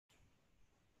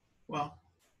Well,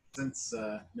 since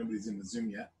nobody's in the Zoom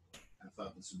yet, I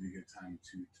thought this would be a good time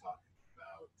to talk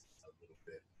about a little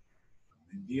bit of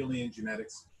Mendelian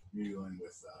genetics, dealing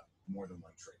with more than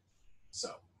one trait.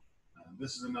 So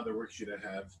this is another worksheet I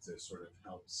have to sort of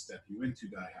help step you into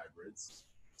dihybrids.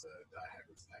 It's a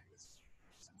dihybrids package.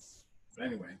 But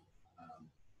anyway,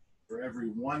 for every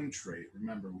one trait,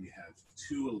 remember we have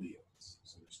two alleles.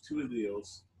 So there's two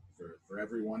alleles for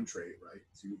every one trait, right?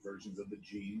 Two versions of the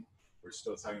gene. We're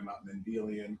still talking about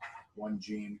Mendelian, one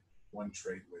gene, one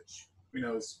trait, which we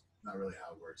know is not really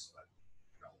how it works, but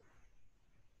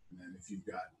and then if you've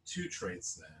got two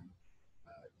traits, then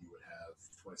you would have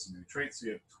twice as many traits, so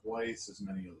you have twice as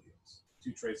many alleles.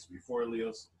 Two traits would be four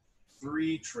alleles.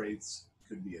 Three traits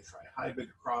could be a trihybrid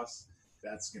cross.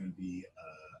 That's going to be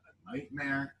a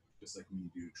nightmare, just like when you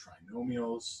do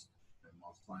trinomials and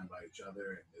multiplying by each other,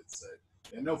 and it's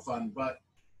no fun, but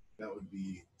that would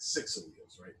be six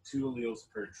alleles, right? Two alleles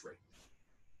per trait.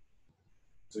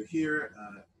 So here,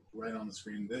 right on the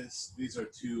screen, these are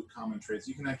two common traits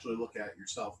you can actually look at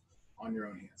yourself on your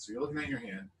own hand. So you're looking at your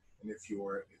hand, and if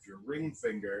your ring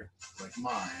finger, like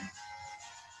mine,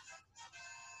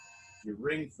 your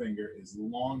ring finger is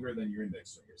longer than your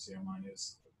index finger. See how mine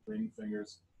is? The ring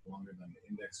finger's longer than the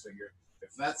index finger.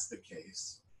 If that's the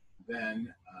case,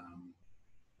 then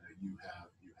you have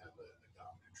a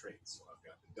dominant trait. So I've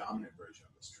got the dominant version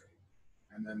of this trait.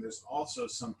 And then there's also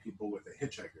some people with a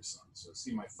hitchhiker's thumb. So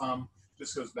see, my thumb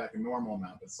just goes back a normal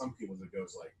amount, but some people it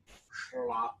goes like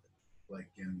schlop, like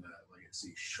you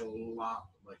see schlop,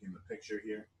 like in the picture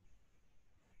here.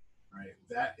 All right,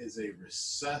 that is a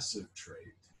recessive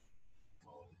trait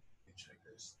called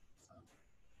hitchhiker's thumb.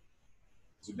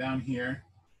 So down here,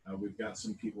 we've got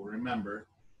some people. Remember,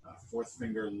 fourth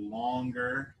finger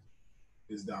longer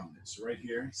is dominant. So right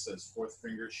here it says fourth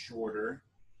finger shorter.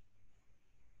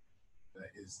 That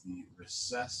is the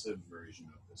recessive version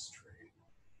of this trait.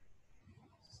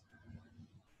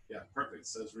 Yeah, perfect. It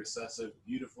says recessive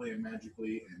beautifully and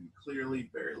magically and clearly,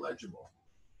 very legible.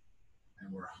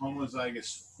 And we're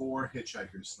homozygous for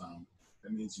hitchhiker's thumb.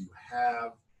 That means you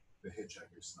have the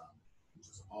hitchhiker's thumb, which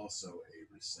is also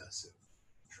a recessive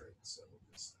trait. So we'll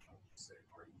just say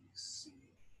REC,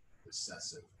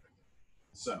 recessive.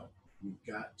 So we've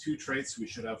got two traits. We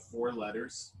should have four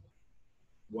letters.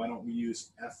 Why don't we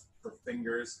use F for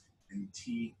fingers and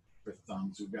T for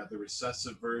thumbs? We've got the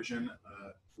recessive version,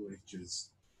 which is,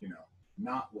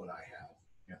 not what I have.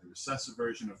 We have the recessive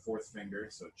version of fourth finger,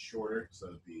 so it's shorter, so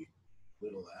it'd be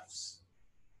little f's.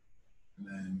 And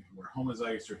then we're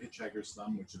homozygous for hitchhiker's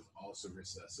thumb, which is also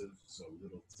recessive, so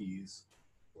little t's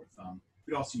for thumb.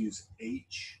 We could also use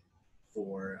H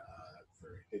for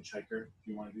hitchhiker if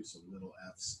you want to do, so little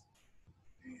f's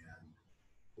and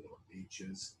little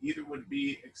h's. Either would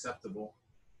be acceptable.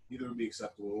 We're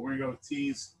going to go with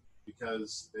t's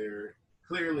because they're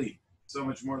clearly so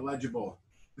much more legible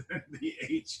than the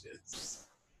h's.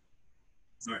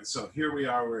 All right, so here we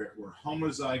are. We're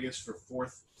homozygous for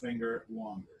fourth finger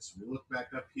longer. So we look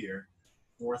back up here.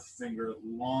 Fourth finger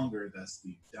longer, that's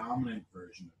the dominant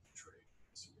version of the trait.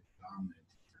 So we're dominant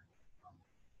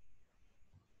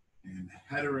here. And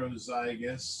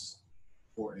heterozygous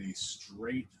for a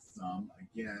straight thumb.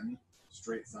 Again,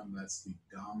 straight thumb, that's the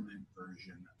dominant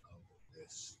version of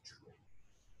this trait.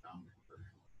 Dominant version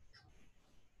of the trait.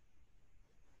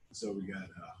 So we got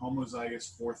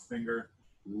homozygous fourth finger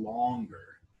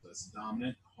longer. That's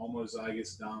dominant.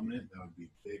 Homozygous dominant, that would be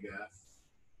big F.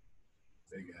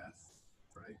 Big F,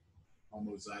 right?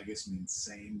 Homozygous means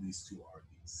same. These two are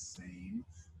the same.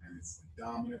 And it's the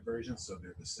dominant version, so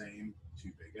they're the same.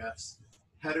 Two big F's.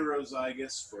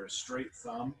 Heterozygous for a straight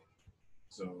thumb.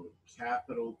 So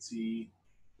capital T,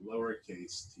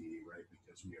 lowercase t, right?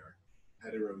 Because we are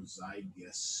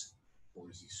heterozygous for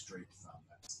the straight thumb.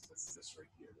 That's this right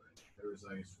here, right?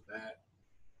 Heterozygous for that.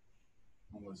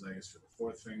 Homozygous for the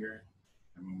fourth finger.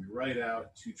 And when we write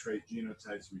out two trait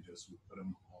genotypes, we put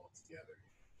them all together.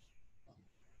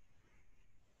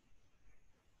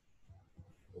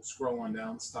 We'll scroll on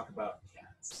down. Let's talk about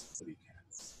cats, city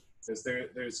cats. Because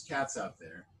there's cats out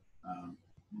there.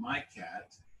 My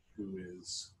cat, who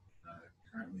is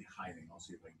currently hiding, I'll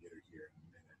see if I can get her here in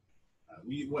a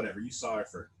minute. Whatever, you saw her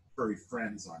for furry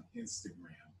friends on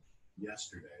Instagram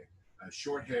yesterday.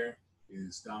 Short hair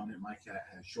is dominant. My cat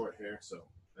has short hair, so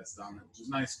that's dominant, which is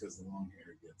nice because the long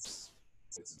hair gets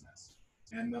a mess.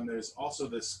 And then there's also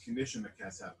this condition that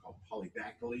cats have called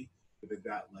polydactyly, where they've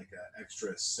got like an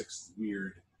extra sixth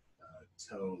weird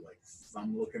toe, like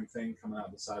thumb-looking thing coming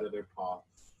out the side of their paw.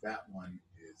 That one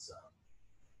is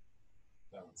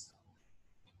that one's dominant.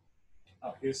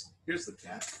 Oh, here's the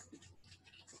cat.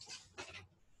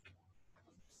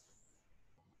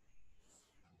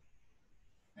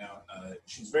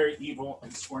 she's very evil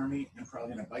and squirmy and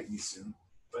probably gonna bite me soon.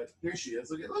 But here she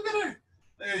is. Look at her.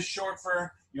 There's short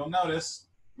fur. You'll notice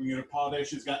when you get a paw there,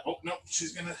 she's got. Oh no,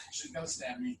 she's gonna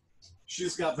stab me.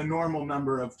 She's got the normal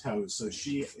number of toes, so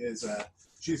she's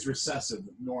recessive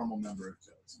normal number of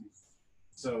toes.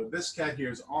 So this cat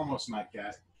here is almost my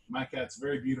cat. My cat's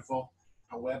very beautiful.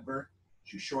 However,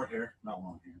 she's short hair, not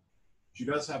long hair. She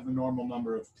does have the normal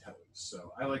number of toes.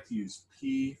 So I like to use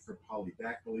P for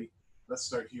polydactyly. Let's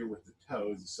start here with the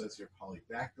toes. It says here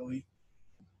polydactyly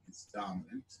is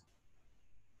dominant.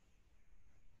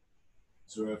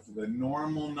 So if the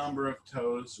normal number of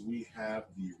toes, we have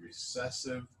the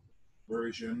recessive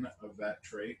version of that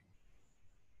trait.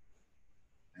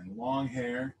 And long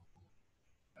hair,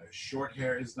 short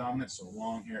hair is dominant, so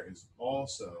long hair is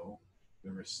also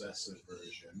the recessive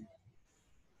version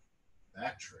of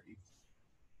that trait.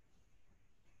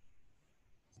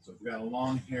 So if we've got a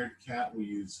long-haired cat, we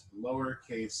use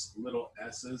lowercase little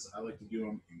s's. I like to do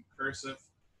them in cursive.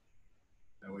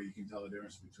 That way you can tell the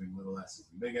difference between little s's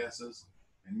and big s's.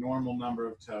 And normal number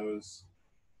of toes.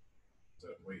 So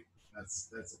wait, that's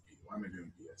a P. Why am I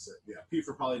doing P? I said, yeah, P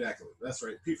for polydactyly. That's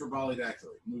right, P for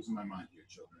polydactyly. I'm losing my mind here,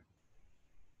 children.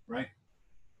 Right?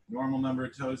 Normal number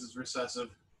of toes is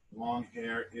recessive. Long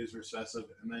hair is recessive.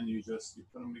 And then you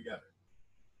put them together.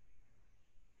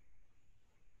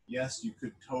 Yes, you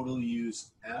could totally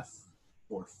use F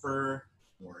for fur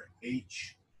or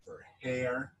H for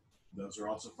hair. Those are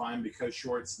also fine. Because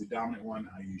short's the dominant one,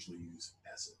 I usually use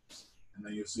S's. And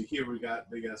then you'll see here we got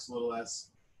big S, little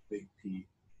s, big P,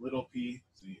 little p.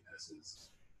 See, S's,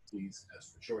 P's,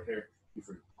 S for short hair, P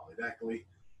for polydactyly.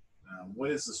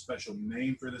 What is the special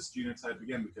name for this genotype?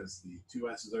 Again, because the two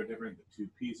S's are different, the two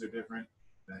P's are different.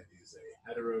 That is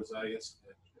a heterozygous,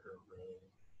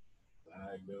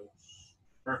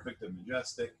 perfect and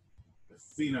majestic. The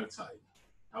phenotype.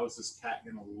 How is this cat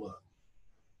going to look?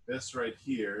 This right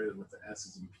here with the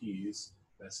S's and P's,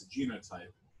 that's a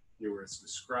genotype. Here where it's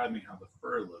describing how the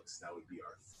fur looks, that would be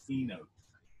our phenotype.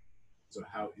 So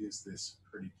how is this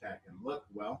pretty cat going to look?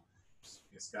 Well,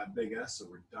 it's got big S, so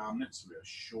we're dominant. So we have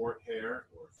short hair,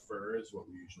 or fur is what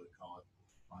we usually call it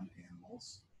on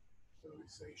animals. So we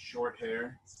say short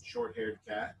hair, it's a short-haired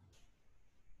cat.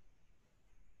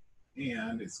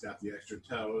 And it's got the extra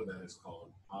toe that is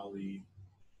called polydactyl.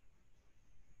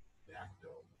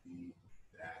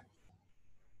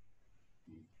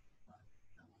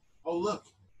 Oh, look,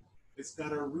 it's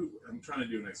got a root. I'm trying to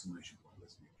do an exclamation point.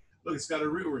 Look, it's got a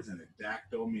root word in it.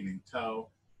 Dactyl meaning toe,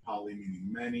 poly meaning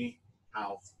many,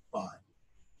 how fun.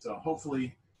 So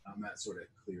hopefully that sort of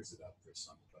clears it up for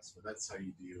some of us. But that's how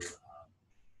you do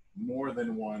more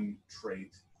than one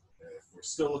trait. If we're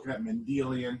still looking at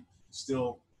Mendelian,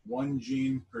 still one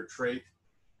gene per trait,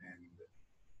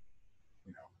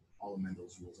 and all of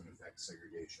Mendel's rules in effect,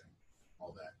 segregation,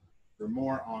 all that. For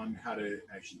more on how to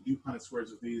actually do Punnett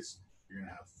squares with these, you're going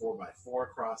to have 4x4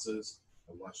 crosses.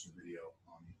 Watch the video